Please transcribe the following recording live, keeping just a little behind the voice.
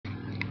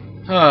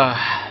Hello,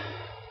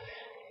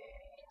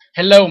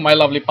 my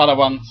lovely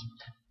Padawans,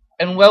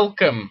 and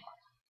welcome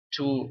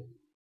to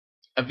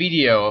a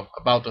video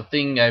about a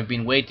thing I've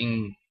been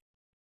waiting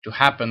to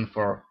happen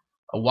for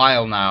a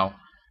while now.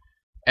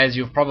 As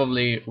you've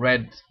probably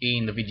read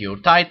in the video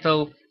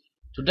title,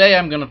 today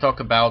I'm gonna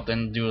talk about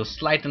and do a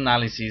slight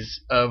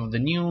analysis of the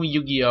new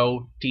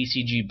Yu-Gi-Oh!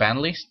 TCG ban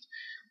list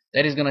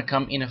that is gonna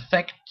come in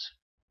effect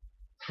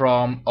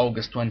from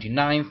August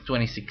 29th,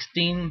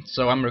 2016.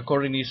 So I'm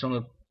recording this on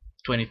the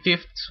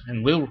 25th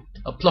and will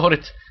upload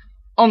it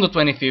on the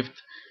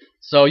 25th.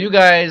 So you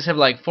guys have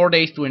like 4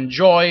 days to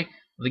enjoy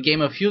the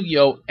game of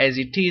Yu-Gi-Oh! As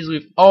it is,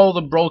 with all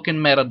the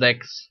broken meta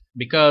decks,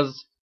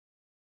 because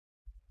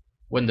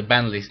when the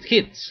ban list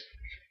hits,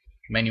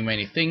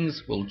 many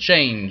things will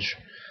change.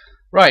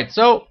 Right,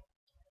 so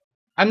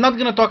I'm not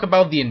gonna talk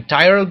about the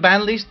entire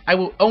ban list. I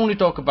will only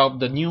talk about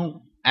the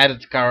new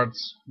added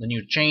cards, the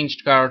new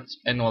changed cards,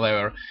 and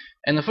whatever.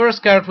 And the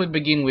first card we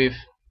begin with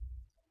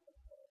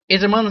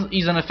is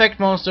an effect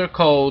monster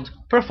called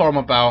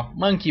Performapow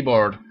Monkey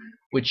Board,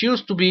 which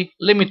used to be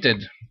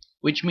limited,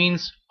 which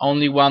means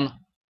only one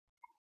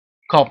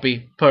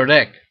copy per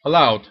deck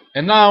allowed,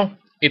 and now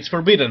it's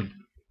forbidden,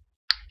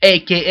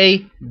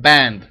 aka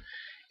banned,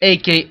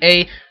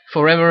 aka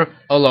forever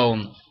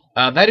alone.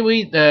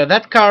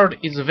 That card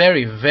is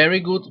very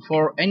good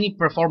for any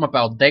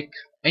Performapow deck,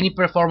 any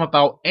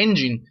Performapow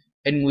engine,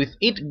 and with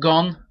it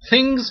gone,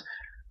 things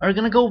are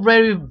gonna go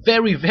very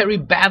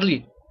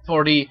badly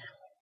for the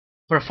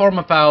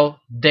Performapow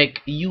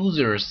deck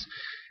users.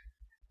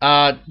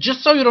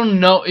 Just so you don't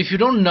know, if you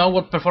don't know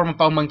what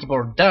Performapow Monkey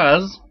Board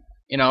does,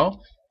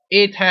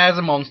 it has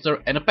a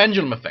monster and a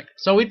pendulum effect.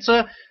 So it's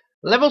a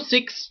level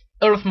 6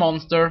 Earth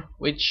monster,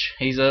 which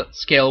is a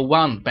scale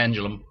 1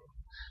 pendulum.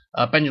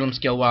 Pendulum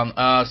scale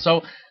 1.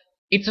 So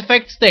its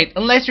effect state,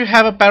 unless you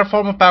have a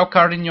Performapow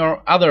card in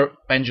your other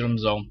pendulum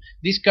zone,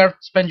 this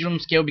card's pendulum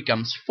scale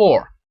becomes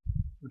 4,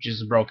 which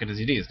is broken as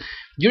it is.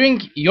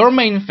 During your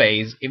main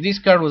phase, if this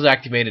card was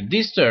activated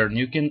this turn,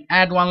 you can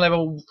add one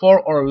level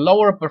 4 or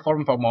lower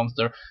Performapow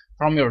monster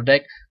from your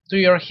deck to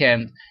your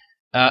hand,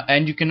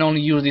 and you can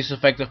only use this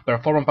effect of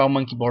Performapow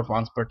Monkey Board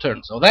once per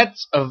turn. So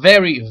that's a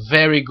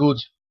very good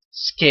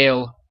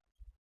scale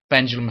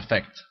pendulum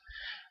effect.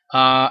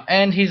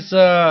 And his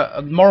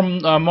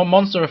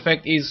monster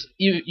effect is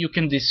you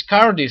can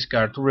discard this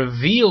card to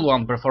reveal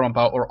one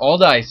Performapow or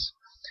Odd Eyes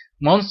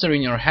monster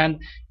in your hand,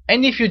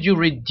 and if you do,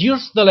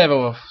 reduce the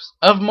level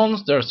of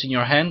monsters in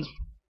your hand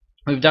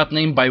with that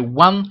name by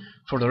 1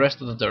 for the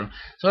rest of the turn.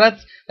 So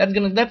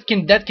that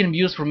can be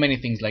used for many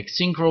things like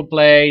synchro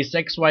plays,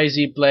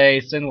 XYZ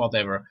plays, and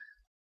whatever.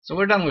 So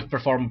we're done with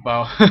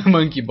Performapow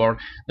Monkey Board.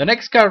 The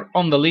next card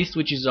on the list,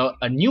 which is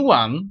a new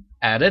one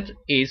added,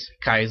 is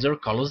Kaiser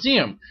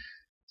Colosseum.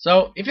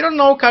 So if you don't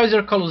know,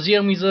 Kaiser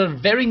Colosseum is a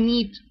very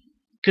neat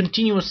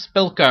continuous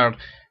spell card,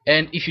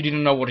 and if you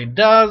didn't know what it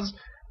does,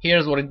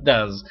 here's what it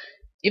does.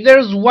 If there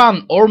is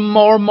one or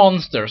more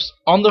monsters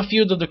on the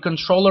field of the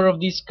controller of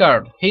this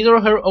card, his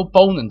or her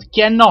opponent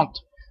cannot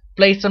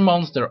place a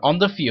monster on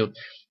the field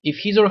if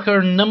his or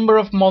her number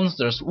of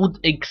monsters would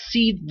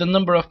exceed the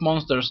number of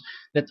monsters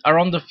that are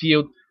on the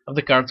field of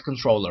the card's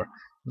controller.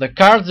 The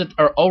cards that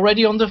are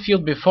already on the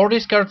field before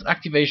this card's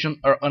activation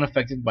are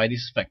unaffected by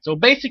this effect. So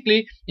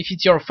basically, if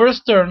it's your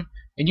first turn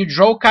and you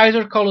draw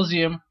Kaiser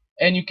Colosseum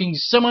and you can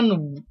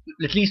summon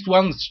at least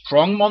one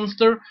strong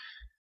monster,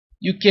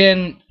 you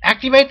can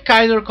activate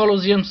Kaiser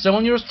Colosseum,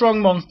 summon your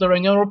strong monster,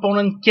 and your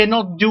opponent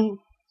cannot do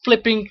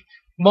flipping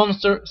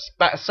monster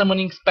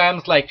summoning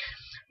spams like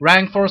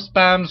rank 4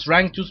 spams,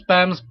 rank 2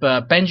 spams,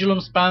 pendulum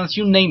spams,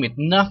 you name it,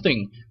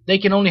 nothing. They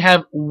can only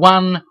have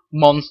one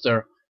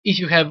monster if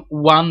you have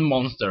one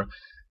monster.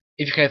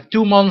 If you have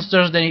 2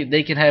 monsters, then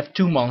they can have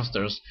 2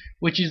 monsters,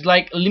 which is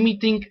like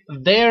limiting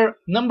their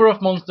number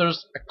of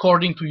monsters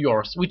according to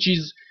yours, which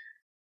is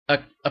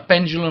a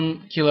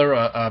pendulum killer,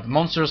 a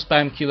monster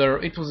spam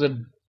killer. It was a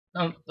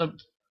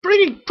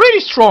pretty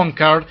strong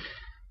card,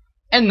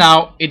 and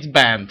now it's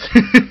banned.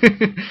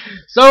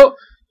 So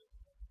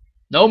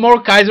no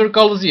more Kaiser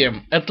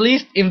Colosseum, at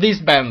least in this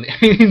ban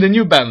in the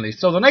new ban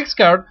list. So the next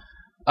card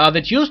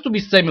that used to be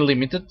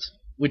semi-limited,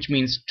 which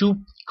means 2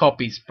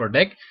 copies per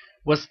deck,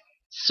 was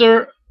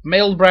Sir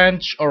Male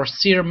Branch or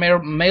Sir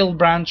Male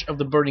Branch of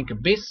the Burning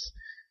Abyss.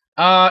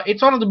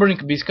 It's one of the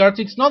Burning Abyss cards.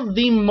 It's not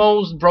the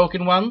most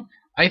broken one.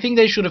 I think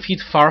they should have hit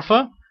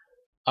Farfa.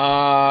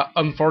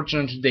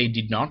 Unfortunately, they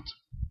did not.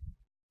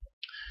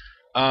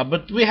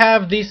 But we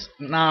have this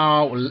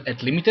now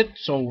at limited,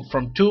 so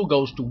from 2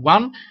 goes to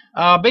 1.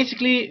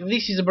 Basically,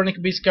 this is a Burning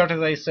Abyss card, as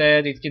I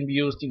said. It can be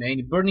used in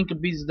any Burning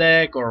Abyss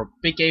deck or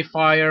PK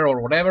Fire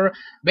or whatever.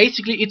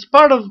 Basically, it's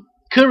part of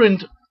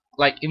current,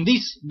 like in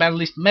this ban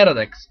list, meta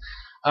decks.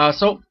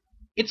 So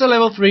it's a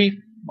level 3.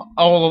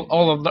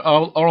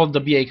 All of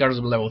the BA cards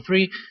are level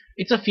 3.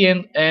 It's a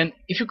fiend, and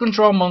if you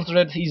control a monster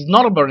that is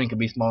not a Burning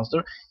Abyss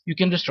monster, you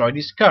can destroy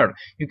this card.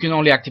 You can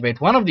only activate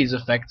one of these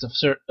effects of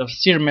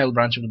Sir Male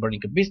Branch of the Burning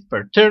Abyss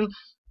per turn,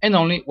 and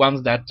only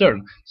once that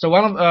turn. So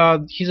one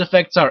of his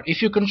effects are: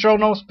 if you control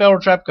no spell or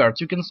trap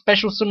cards, you can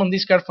special summon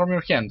this card from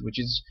your hand, which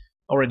is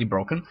already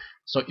broken.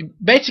 So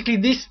basically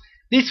this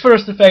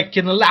first effect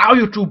can allow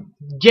you to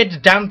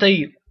get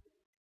Dante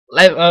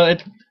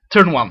at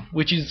turn 1,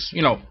 which is,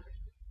 you know,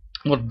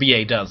 what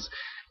BA does.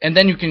 And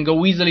then you can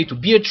go easily to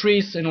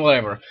Beatrice and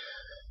whatever.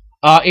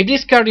 If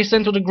this card is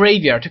sent to the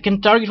graveyard, you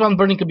can target one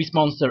Burning Abyss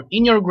monster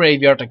in your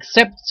graveyard,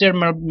 accept their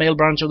male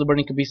branch of the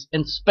Burning Abyss,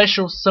 and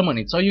special summon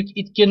it. So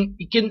it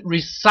can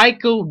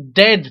recycle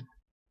dead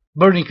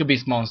Burning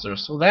Abyss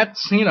monsters. So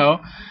that's, you know,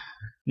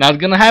 not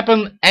gonna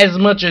happen as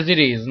much as it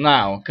is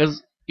now,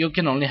 because you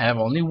can only have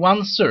only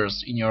one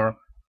source in your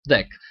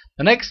deck.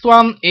 The next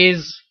one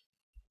is,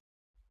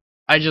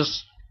 I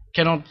just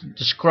cannot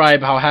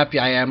describe how happy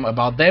I am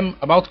about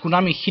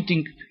Konami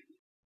hitting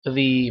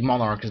the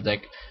Monarchs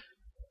deck.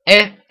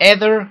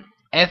 Ether,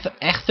 I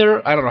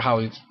don't know how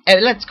it's,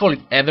 let's call it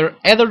Ether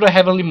the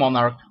Heavenly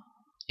Monarch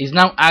is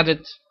now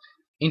added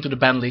into the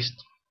ban list,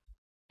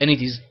 and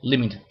it is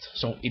limited.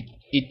 So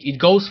it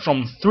goes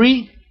from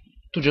 3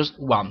 to just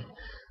 1.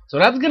 So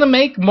that's gonna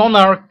make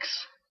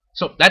Monarchs,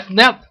 so that's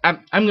not,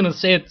 I'm gonna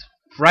say it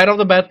right off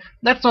the bat,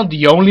 that's not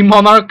the only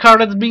Monarch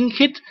card that's being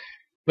hit,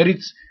 but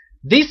it's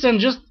this and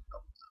just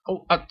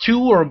 2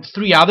 or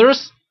 3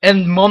 others,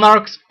 and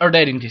Monarchs are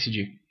dead in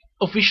TCG.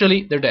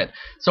 Officially, they're dead.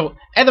 So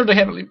either the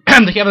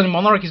Heavenly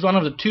Monarch is one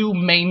of the 2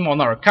 main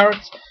Monarch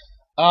cards.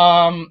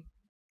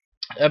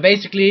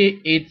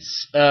 Basically,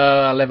 it's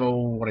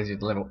level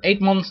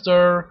 8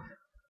 monster.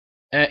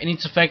 And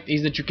its effect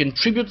is that you can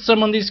tribute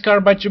summon this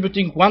card by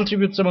tributing 1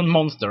 tribute summon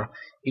monster.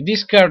 If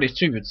this card is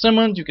tribute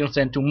summoned, you can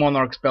send 2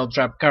 Monarch spell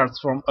trap cards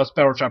from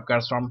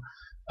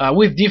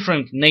with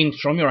different names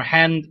from your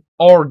hand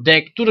or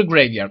deck to the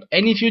graveyard.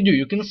 And if you do,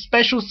 you can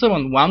special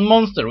summon 1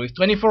 monster with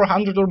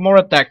 2400 or more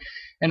attack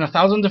and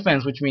 1000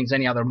 defense, which means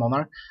any other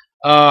Monarch,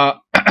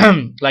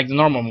 like the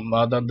normal,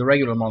 the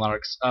regular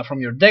Monarchs, from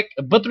your deck,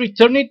 but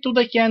return it to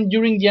the hand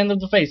during the end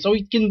of the phase. So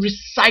it can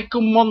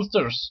recycle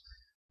monsters.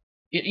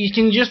 You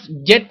can just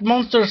get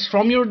monsters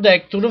from your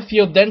deck to the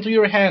field, then to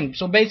your hand.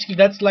 So basically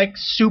that's like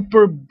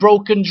super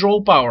broken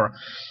draw power.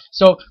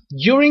 So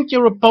during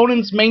your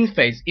opponent's main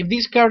phase, if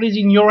this card is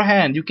in your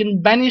hand, you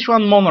can banish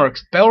 1 Monarch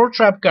spell or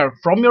trap card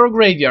from your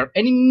graveyard,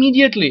 and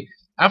immediately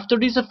after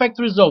this effect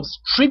resolves,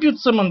 tribute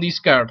summon this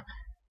card.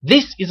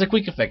 This is a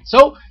quick effect,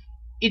 so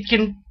it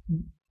can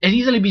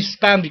easily be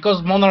spammed,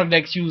 because Monarch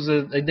decks use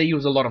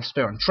a lot of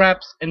spell and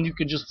traps, and you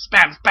can just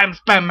spam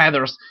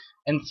Mathers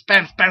and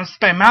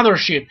spam other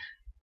shit,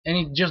 and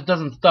it just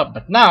doesn't stop.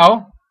 But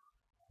now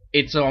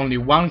it's only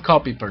 1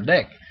 copy per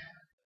deck,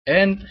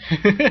 and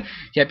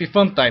happy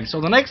fun time.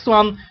 So the next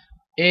one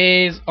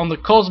is on the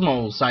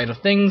Cosmo side of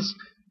things.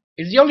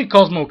 It's the only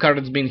Cosmo card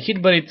that's been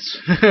hit, but it's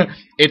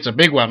it's a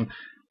big one.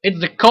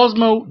 It's the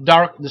Cosmo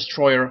Dark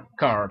Destroyer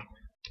card.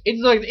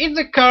 It's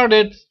a card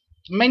that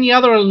many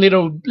other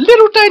little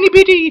tiny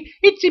bitty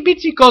itsy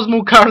bitsy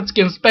Cosmo cards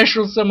can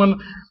special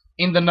summon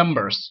in the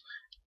numbers.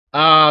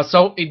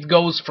 So it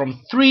goes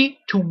from 3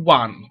 to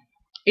 1.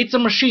 It's a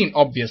machine,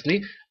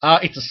 obviously.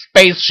 It's a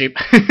spaceship.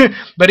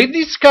 But if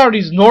this card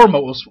is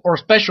normal or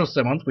special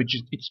summoned, which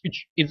is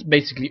it's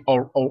basically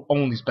or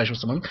only special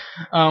summoned,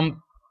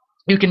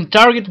 you can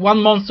target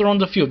 1 monster on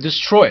the field,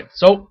 destroy it.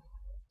 So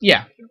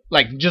yeah,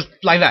 like just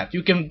like that.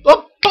 You can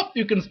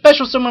you can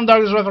special summon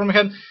Dark Destroyer from your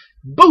hand,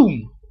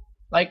 boom!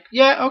 Like,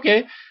 yeah,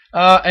 okay.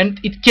 And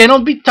it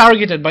cannot be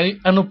targeted by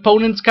an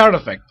opponent's card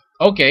effect.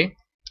 Okay,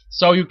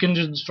 so you can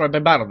just destroy by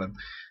battle then.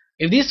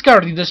 If this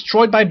card is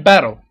destroyed by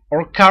battle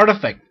or card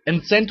effect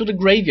and sent to the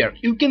graveyard,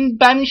 you can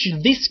banish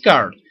this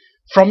card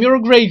from your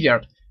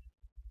graveyard.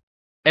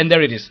 And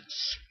there it is.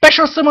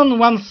 Special summon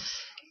one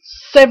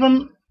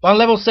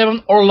level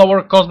 7 or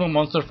lower Cosmo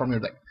monster from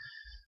your deck.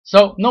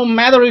 So no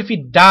matter if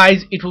it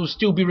dies, it will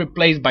still be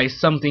replaced by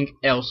something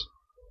else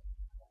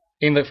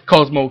in the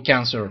Cosmo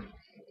Cancer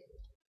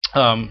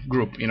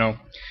group, you know.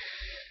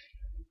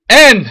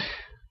 And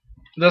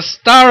the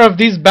star of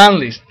this ban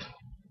list,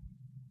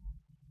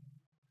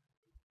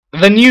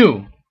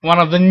 one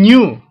of the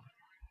new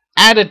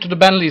added to the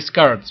ban list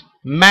cards,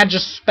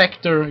 Magus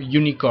Spectre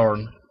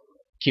Unicorn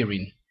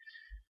Kirin.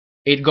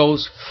 It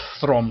goes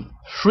from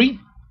 3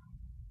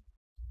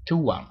 to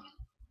 1.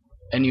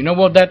 And you know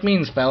what that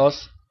means,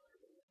 fellas?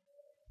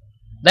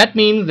 That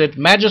means that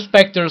Magus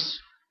Spectres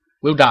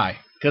will die,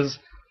 because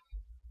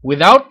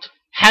without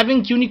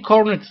having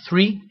Unicorn at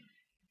 3,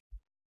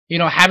 you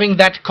know, having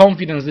that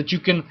confidence that you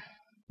can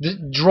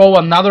draw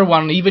another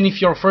one even if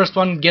your first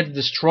one gets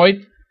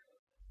destroyed,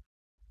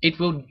 it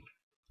will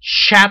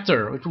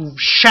shatter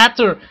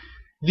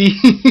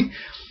the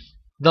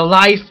the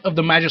life of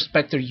the Magus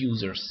Spectre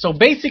users. So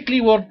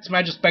basically what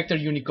Magus Spectre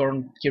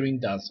Unicorn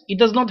Kirin does, it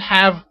does not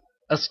have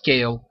a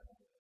scale,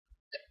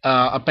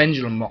 a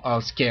pendulum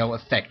scale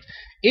effect.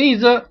 It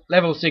is a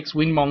level 6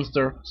 wind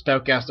monster,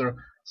 spellcaster,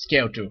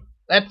 scale 2.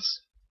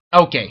 That's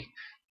okay.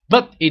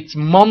 But its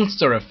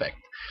monster effect,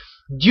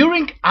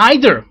 during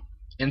either,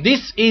 and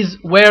this is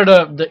where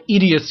the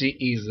idiocy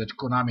is that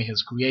Konami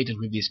has created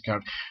with this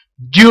card,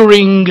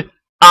 during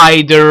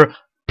either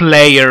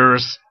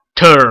player's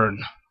turn.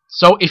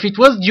 So if it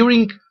was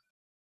during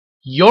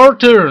your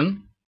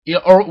turn,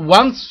 or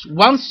once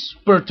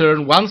per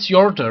turn, once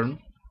your turn,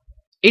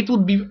 it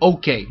would be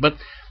okay. But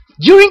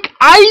during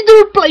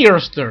either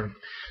player's turn,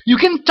 you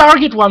can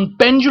target one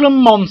pendulum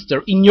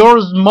monster in your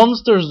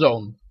monster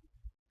zone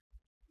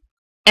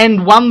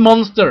and one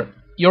monster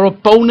your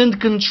opponent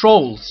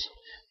controls.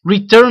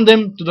 Return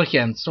them to the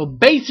hand. So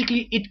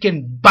basically it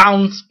can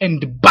bounce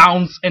and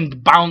bounce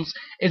and bounce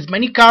as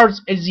many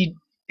cards as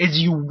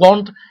you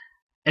want,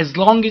 as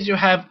long as you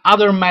have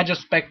other Magia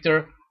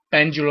Spectre,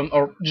 Pendulum,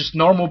 or just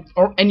normal,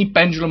 or any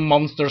Pendulum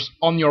monsters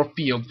on your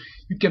field.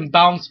 You can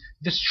bounce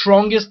the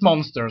strongest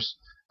monsters,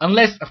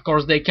 unless of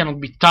course they cannot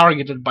be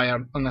targeted by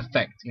an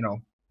effect, you know.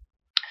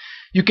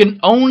 You can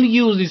only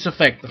use this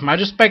effect of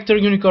Magia Spectre,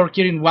 Unicorn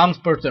Kirin once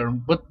per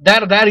turn, but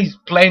that is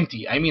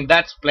plenty. I mean,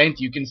 that's plenty.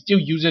 You can still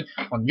use it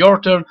on your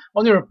turn,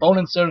 on your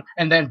opponent's turn,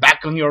 and then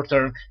back on your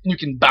turn, and you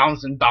can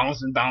bounce and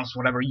bounce and bounce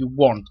whatever you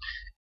want.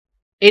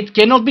 It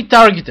cannot be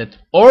targeted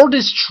or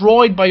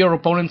destroyed by your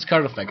opponent's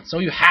card effect, so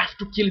you have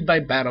to kill it by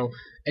battle,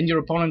 and your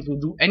opponent will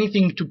do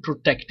anything to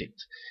protect it.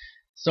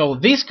 So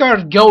this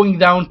card going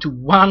down to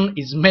 1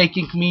 is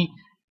making me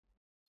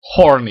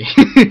horny.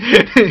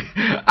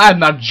 I'm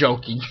not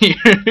joking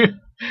here.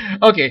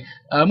 Okay,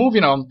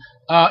 moving on.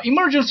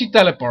 Emergency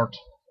Teleport.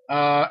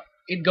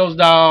 It goes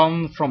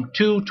down from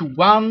 2 to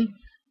 1.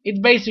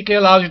 It basically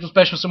allows you to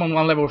special summon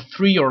one level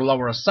 3 or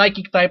lower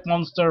Psychic type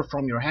monster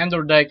from your hand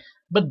or deck,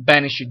 but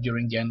banish it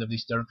during the end of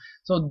this turn.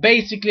 So it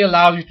basically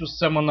allows you to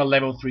summon a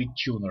level 3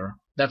 tuner.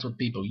 That's what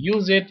people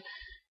use it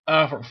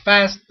for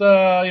fast,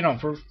 you know,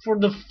 for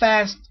the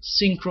fast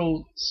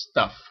synchro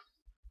stuff.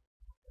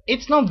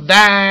 It's not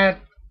that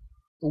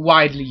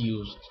widely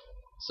used,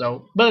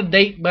 so but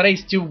they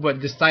still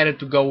decided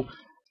to go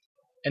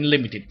and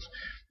limit it.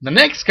 The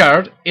next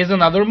card is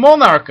another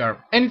Monarch card,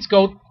 and it's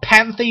called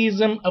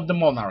Pantheism of the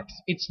Monarchs.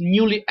 It's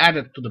newly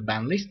added to the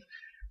ban list.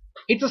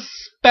 It's a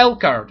spell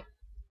card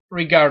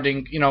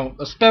regarding, you know,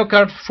 a spell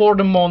card for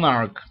the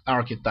Monarch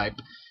archetype.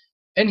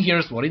 And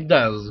here's what it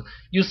does.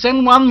 You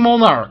send one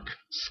Monarch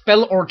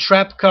spell or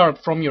trap card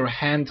from your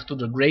hand to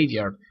the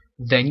graveyard,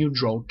 then you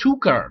draw 2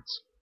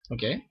 cards.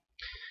 Okay?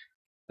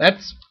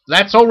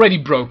 That's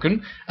already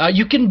broken.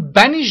 You can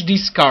banish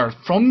this card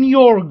from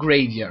your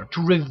graveyard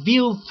to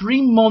reveal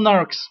 3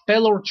 Monarch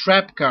spell or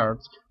trap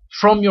cards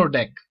from your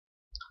deck.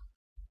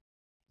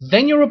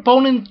 Then your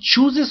opponent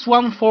chooses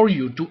one for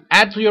you to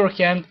add to your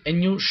hand,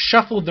 and you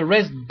shuffle the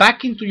rest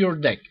back into your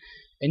deck.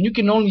 And you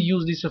can only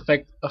use this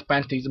effect of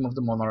Pantheism of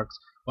the Monarchs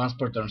once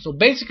per turn. So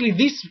basically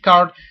this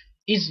card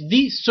is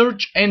the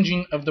search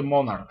engine of the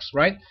Monarchs,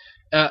 right?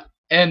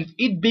 And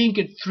it being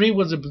at 3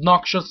 was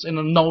obnoxious and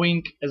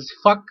annoying as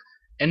fuck,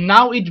 and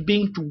now it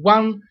being to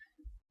 1,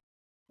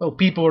 well,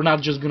 people are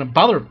not just gonna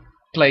bother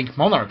playing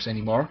Monarchs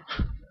anymore.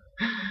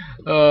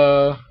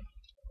 The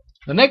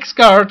next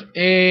card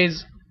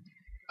is,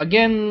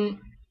 again,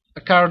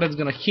 a card that's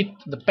gonna hit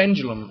the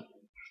Pendulum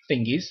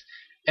thingies,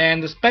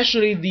 and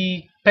especially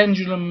the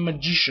Pendulum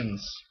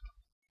Magicians.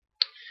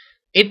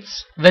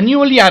 It's the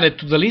newly added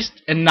to the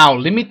list and now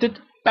limited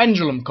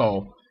Pendulum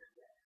Call.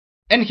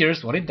 And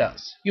here's what it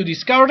does. You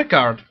discard a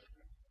card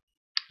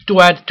to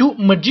add 2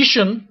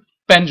 Magician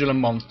Pendulum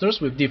monsters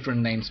with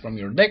different names from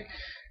your deck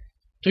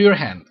to your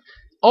hand.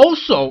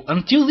 Also,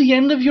 until the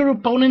end of your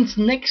opponent's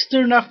next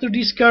turn after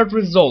this card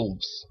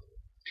resolves,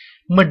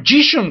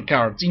 Magician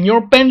cards in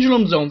your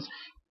Pendulum zones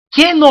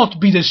cannot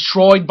be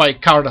destroyed by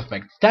card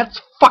effects. That's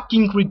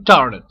fucking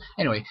retarded.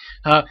 Anyway,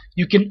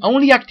 you can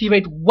only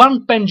activate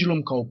 1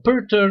 Pendulum Call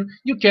per turn.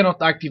 You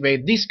cannot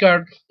activate this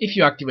card if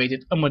you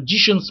activated a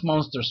Magician's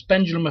Monster's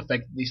Pendulum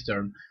effect this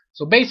turn.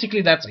 So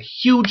basically that's a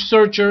huge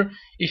searcher.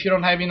 If you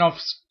don't have enough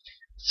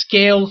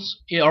scales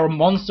or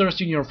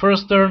monsters in your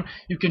first turn,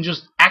 you can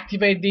just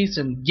activate this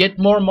and get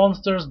more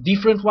monsters,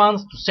 different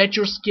ones, to set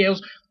your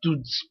scales,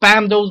 to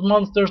spam those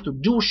monsters, to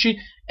do shit.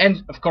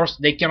 And of course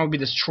they cannot be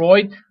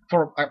destroyed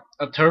for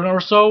a turn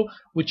or so,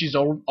 which is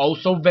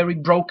also very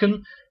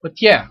broken. But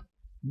yeah,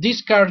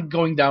 this card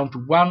going down to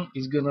 1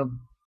 is gonna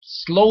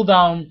slow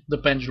down the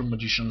Pendulum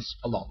Magicians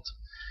a lot.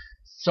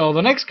 So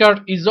the next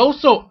card is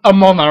also a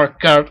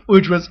Monarch card,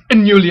 which was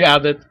newly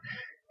added.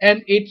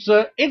 And it's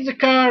a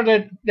card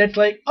that's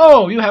like,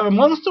 oh, you have a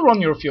monster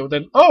on your field,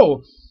 and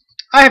oh,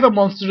 I have a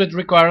monster that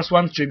requires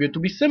 1 tribute to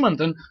be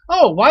summoned, and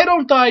oh, why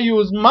don't I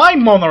use my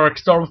Monarch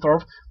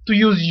Stormthorpe to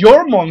use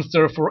your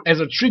monster as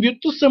a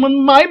tribute to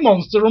summon my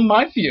monster on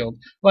my field?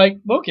 Like,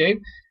 okay,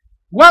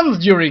 once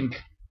during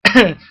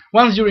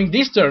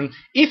this turn,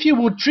 if you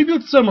would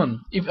tribute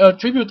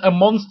a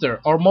monster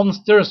or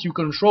monsters you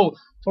control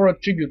for a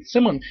tribute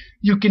summon,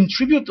 you can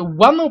tribute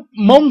 1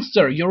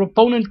 monster your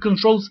opponent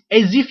controls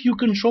as if you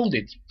controlled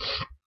it.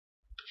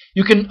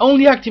 You can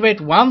only activate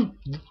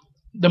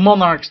the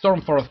Monarch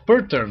Stormthorpe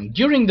per turn.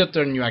 During the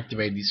turn you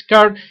activate this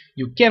card,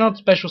 you cannot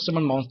special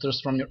summon monsters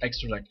from your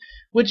extra deck,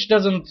 which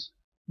doesn't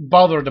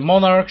bother the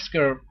Monarchs,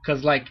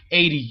 because like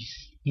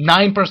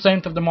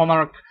 89% of the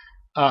Monarch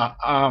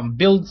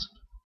builds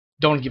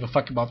don't give a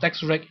fuck about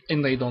extra deck,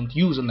 and they don't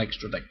use an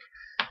extra deck.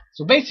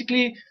 So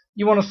basically,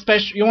 you want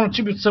to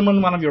tribute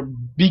summon one of your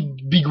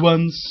big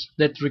ones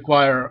that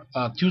require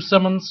 2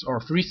 summons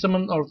or 3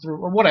 summons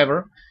or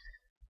whatever,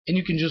 and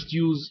you can just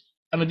use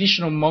an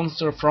additional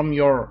monster from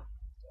your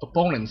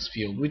opponent's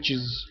field, which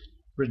is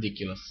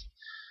ridiculous.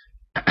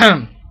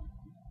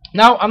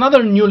 Now,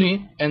 another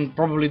newly, and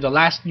probably the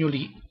last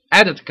newly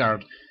added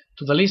card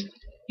to the list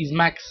is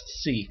Max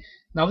C.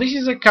 Now, this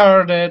is a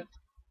card that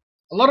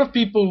a lot of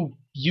people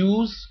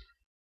use.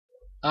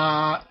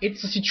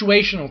 It's a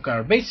situational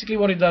card. Basically,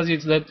 what it does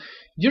is that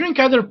during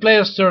either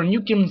player's turn,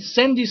 you can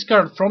send this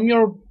card from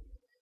your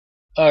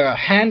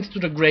hand to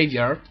the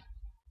graveyard.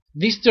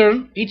 This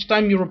turn, each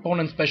time your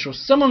opponent special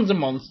summons a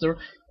monster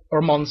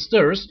or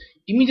monsters,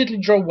 immediately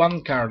draw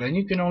 1 card, and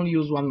you can only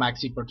use 1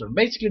 maxi per turn.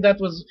 Basically, that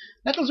was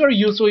very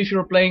useful if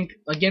you're playing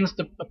against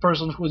a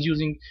person who's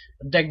using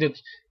a deck that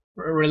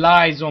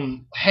relies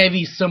on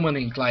heavy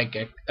summoning, like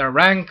a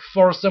rank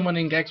 4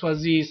 summoning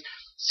XYZs,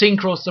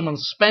 synchro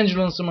summons,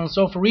 pendulum summons.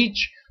 So for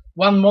each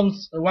one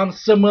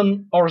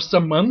summon or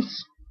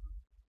summons,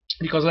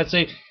 because let's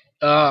say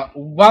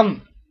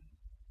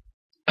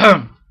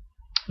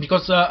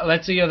because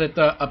let's say that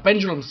a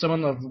pendulum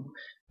summon of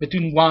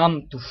between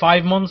 1 to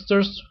 5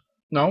 monsters,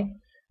 no,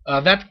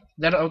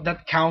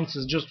 that counts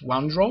as just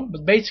 1 draw.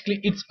 But basically,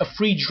 it's a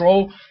free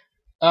draw,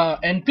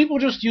 and people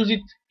just use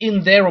it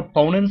in their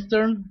opponent's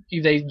turn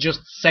if they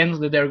just sense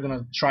that they're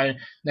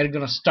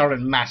gonna start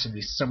and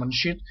massively summon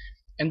shit,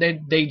 and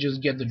they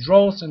just get the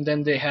draws, and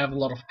then they have a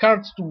lot of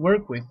cards to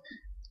work with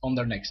on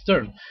their next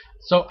turn.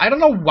 So I don't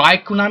know why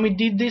Konami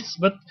did this,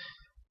 but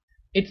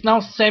it's now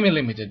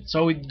semi-limited,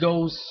 so it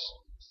goes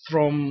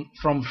from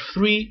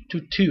 3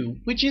 to 2,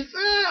 which is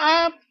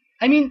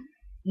I mean,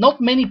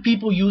 not many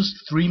people use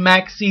 3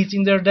 maxis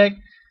in their deck,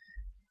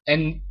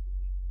 and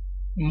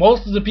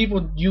most of the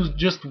people use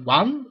just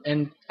 1,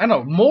 and I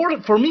don't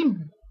know, for me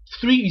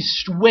 3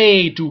 is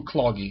way too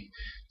cloggy.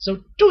 So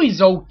 2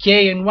 is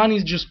okay, and 1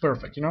 is just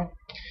perfect, you know.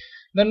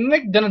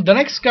 The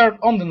next card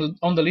on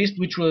the list,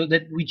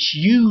 which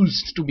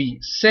used to be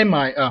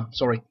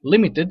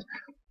limited,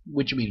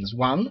 which means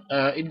 1,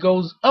 it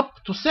goes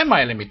up to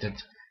semi-limited,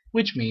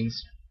 which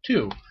means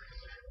 2,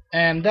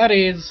 and that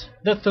is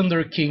the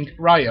Thunder King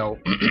Ryo.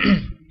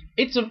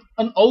 It's an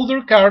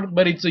older card,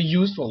 but it's a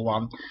useful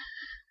one.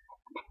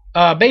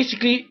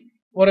 Basically,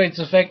 what its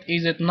effect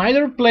is that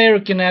neither player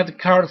can add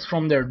cards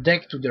from their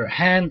deck to their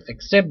hand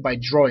except by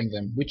drawing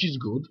them, which is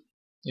good.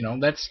 You know,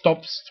 that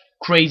stops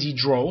crazy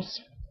draws,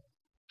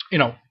 you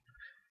know,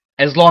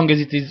 as long as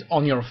it is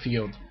on your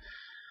field,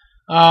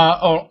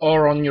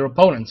 or on your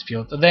opponent's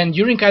field. Then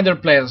during either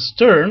player's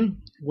turn,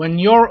 when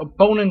your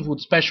opponent would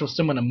special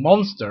summon a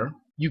monster,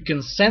 you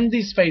can send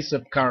this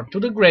face-up card to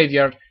the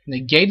graveyard,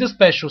 negate the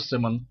special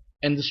summon,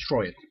 and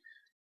destroy it.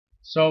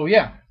 So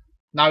yeah,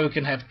 now you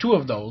can have 2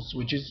 of those,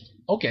 which is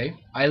okay.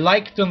 I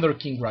like Thunder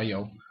King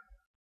Ryo.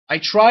 I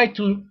try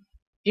to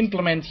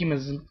implement him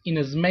in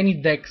as many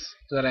decks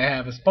that I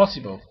have as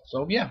possible.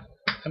 So yeah,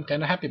 I'm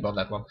kinda happy about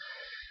that one.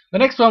 The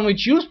next one,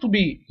 which used to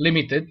be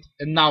limited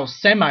and now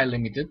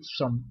semi-limited,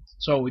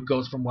 so it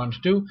goes from 1 to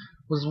 2,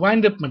 was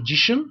Wind Up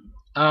Magician.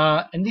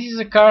 And this is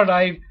a card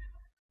I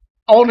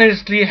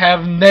honestly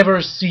have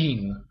never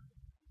seen,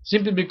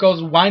 simply because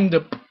the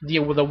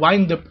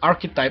wind up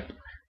archetype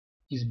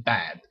is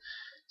bad.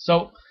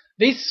 So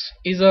this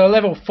is a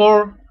level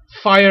 4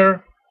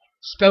 fire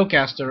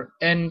spellcaster,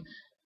 and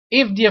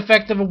if the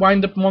effect of a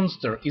wind-up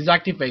monster is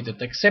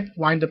activated except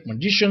Wind-Up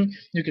Magician,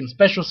 you can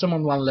special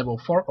summon 1 level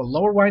 4 or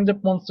lower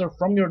wind-up monster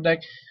from your deck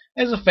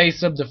as a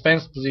face-up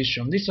defense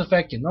position. This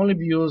effect can only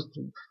be used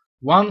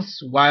once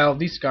while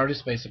this card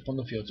is face-up on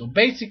the field. So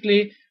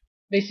basically,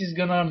 this is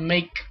gonna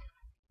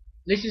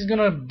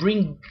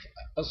bring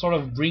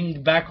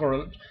back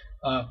or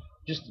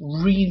just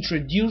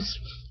reintroduce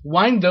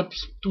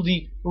wind-ups to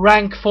the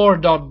rank 4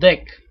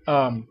 deck,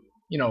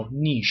 you know,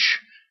 niche.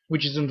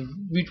 Which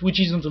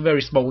isn't a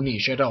very small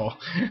niche at all.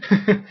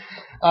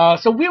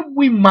 So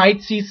we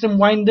might see some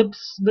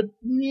wind-ups, but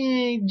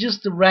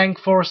just a rank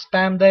 4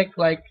 spam deck,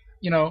 like,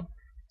 you know,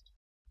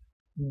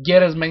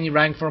 get as many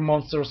rank 4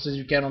 monsters as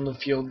you can on the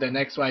field, then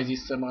XYZ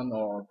summon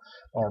or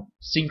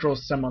synchro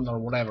summon or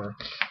whatever,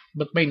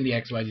 but mainly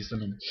XYZ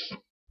summon.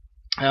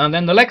 And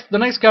then the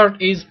next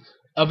card is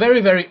a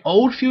very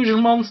old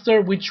fusion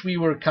monster, which we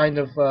were kind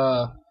of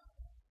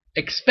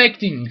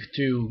expecting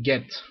to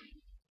get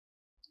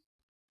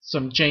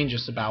some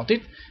changes about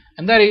it,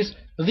 and that is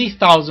the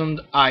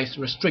 1000 Ice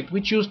Restrict,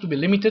 which used to be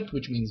limited,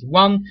 which means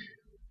 1,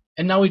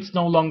 and now it's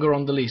no longer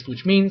on the list,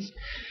 which means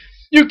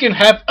you can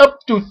have up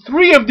to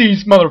 3 of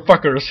these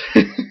motherfuckers.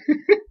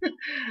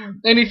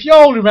 And if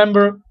y'all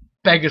remember,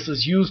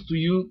 Pegasus used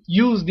to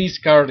use this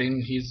card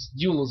in his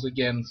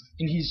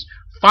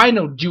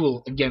final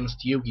duel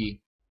against Yugi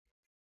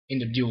in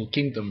the Duel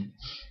Kingdom.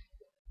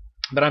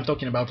 But I'm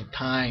talking about a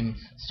time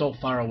so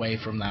far away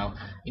from now,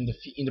 in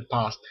the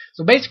past.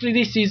 So basically,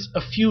 this is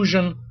a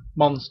fusion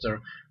monster,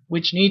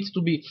 which needs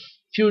to be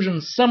fusion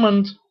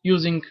summoned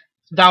using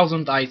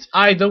Thousand Eyes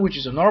Idol, which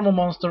is a normal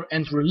monster,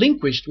 and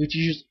Relinquished, which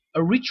is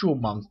a ritual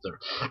monster.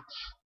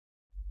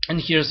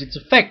 And here's its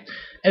effect.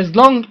 As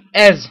long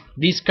as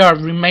this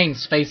card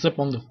remains face up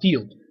on the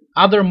field,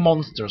 other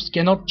monsters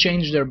cannot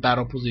change their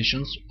battle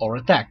positions or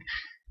attack.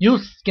 You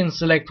can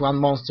select one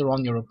monster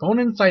on your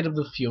opponent's side of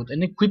the field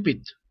and equip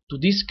it to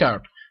this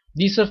card.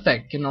 This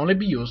effect can only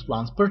be used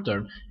once per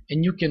turn,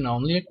 and you can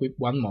only equip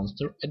one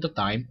monster at a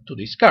time to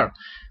this card.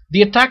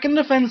 The attack and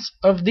defense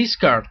of this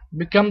card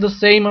become the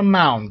same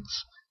amount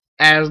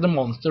as the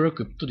monster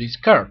equipped to this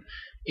card.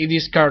 If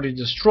this card is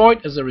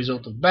destroyed as a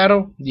result of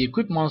battle, the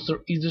equipped monster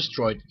is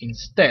destroyed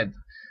instead.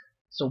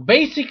 So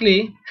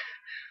basically,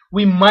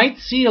 we might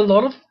see a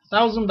lot of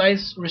Thousand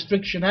Eyes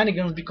restriction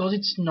shenanigans because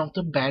it's not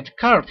a bad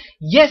card.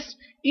 Yes,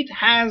 it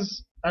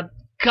has a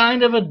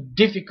kind of a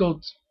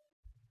difficult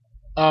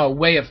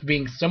way of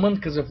being summoned,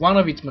 because if one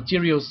of its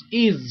materials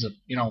is,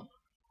 you know,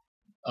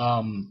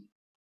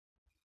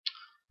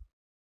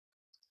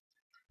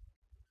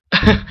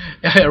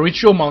 a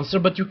ritual monster,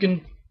 but you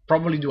can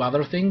probably do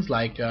other things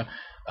like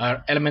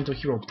Elemental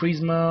Hero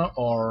Prisma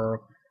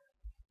or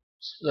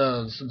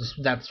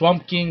that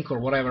Swamp King or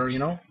whatever, you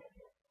know.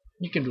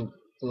 You can do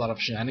a lot of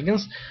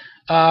shenanigans.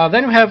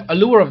 Then we have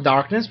Allure of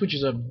Darkness, which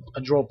is a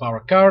draw power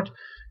card.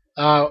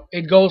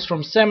 It goes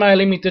from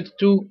semi-limited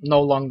to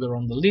no longer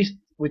on the list,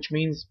 which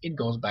means it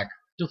goes back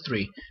to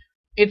 3.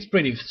 It's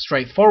pretty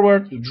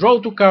straightforward. You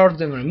draw 2 cards,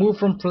 then remove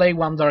from play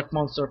 1 dark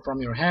monster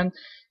from your hand.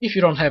 If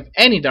you don't have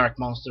any dark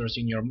monsters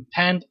in your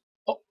hand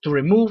to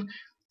remove,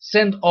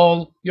 send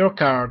all your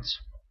cards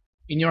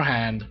in your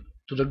hand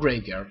to the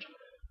graveyard.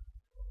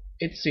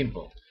 It's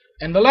simple.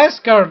 And the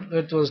last card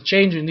that was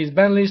changed in this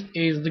ban list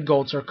is the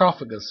Gold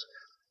Sarcophagus,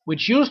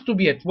 which used to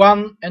be at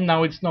 1 and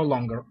now it's no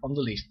longer on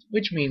the list,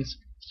 which means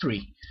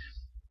 3.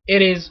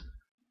 It is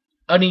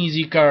an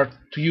easy card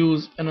to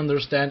use and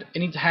understand,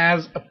 and it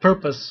has a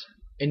purpose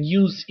and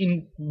use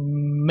in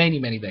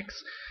many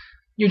decks.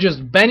 You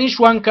just banish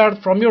one card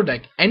from your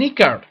deck, any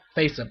card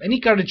face up, any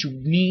card that you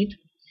need,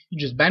 you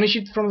just banish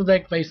it from the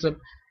deck face up,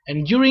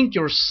 and during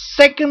your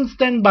second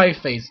standby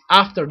phase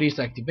after this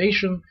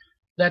activation,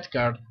 that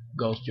card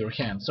goes to your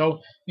hand.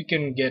 So you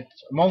can get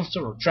a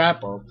monster or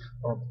trap or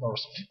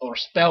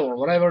spell or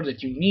whatever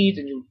that you need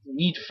and you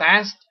need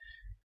fast,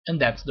 and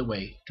that's the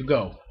way to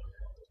go.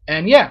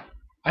 And yeah,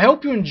 I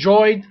hope you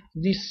enjoyed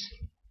this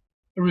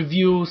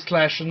review /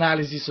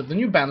 analysis of the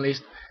new ban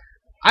list.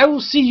 I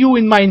will see you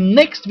in my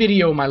next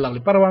video, my lovely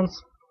Padawans,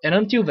 and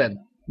until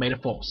then, may the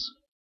Force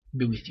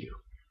be with you.